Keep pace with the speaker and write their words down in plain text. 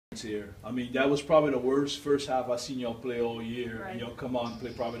Here. I mean, that was probably the worst first half I've seen y'all play all year. Right. And y'all come out and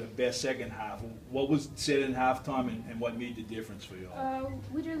play probably the best second half. What was said in halftime and what made the difference for y'all?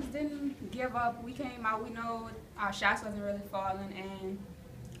 We just didn't give up. We came out, we know our shots wasn't really falling, and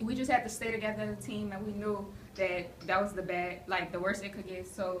we just had to stay together as a team, and we knew that that was the worst it could get.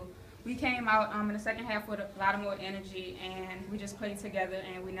 So we came out in the second half with a lot of more energy, and we just played together,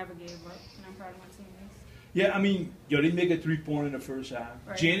 and we never gave up. And I'm proud of my teammates. Yeah, I mean, y'all didn't make a three-pointer in the first half.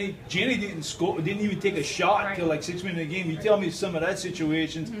 Right. Jenny didn't score, didn't even take a shot Right. until like 6 minutes in the game. You Right. tell me some of that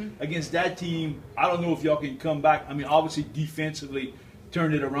situations against that team. I don't know if y'all can come back. I mean, obviously defensively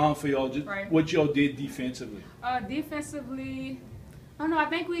turned it around for y'all. Just Right. what y'all did defensively. Defensively, I don't know. I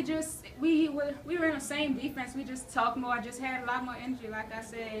think we were in the same defense. We just talked more. I just had a lot more energy. Like I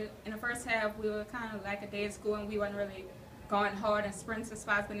said, in the first half, we were kind of like a day at school, and we wasn't really going hard and sprinting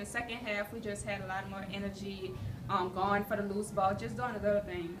spots. But in the second half, we just had a lot more energy, going for the loose ball, just doing the little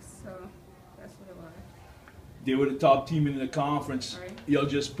things. So that's what it was. They were the top team in the conference. Right. Y'all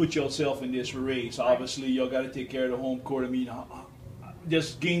just put yourself in this race. Right. Obviously, y'all got to take care of the home court. I mean,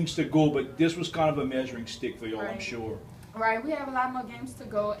 there's games to go, but this was kind of a measuring stick for y'all, I'm Right. sure. Right, we have a lot more games to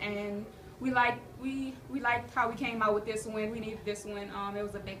go, and we liked how we came out with this win. We needed this win. It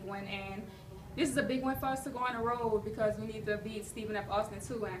was a big win, and this is a big win for us to go on the road because we need to beat Stephen F. Austin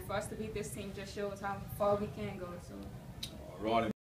too, and for us to beat this team just shows how far we can go. So. All right.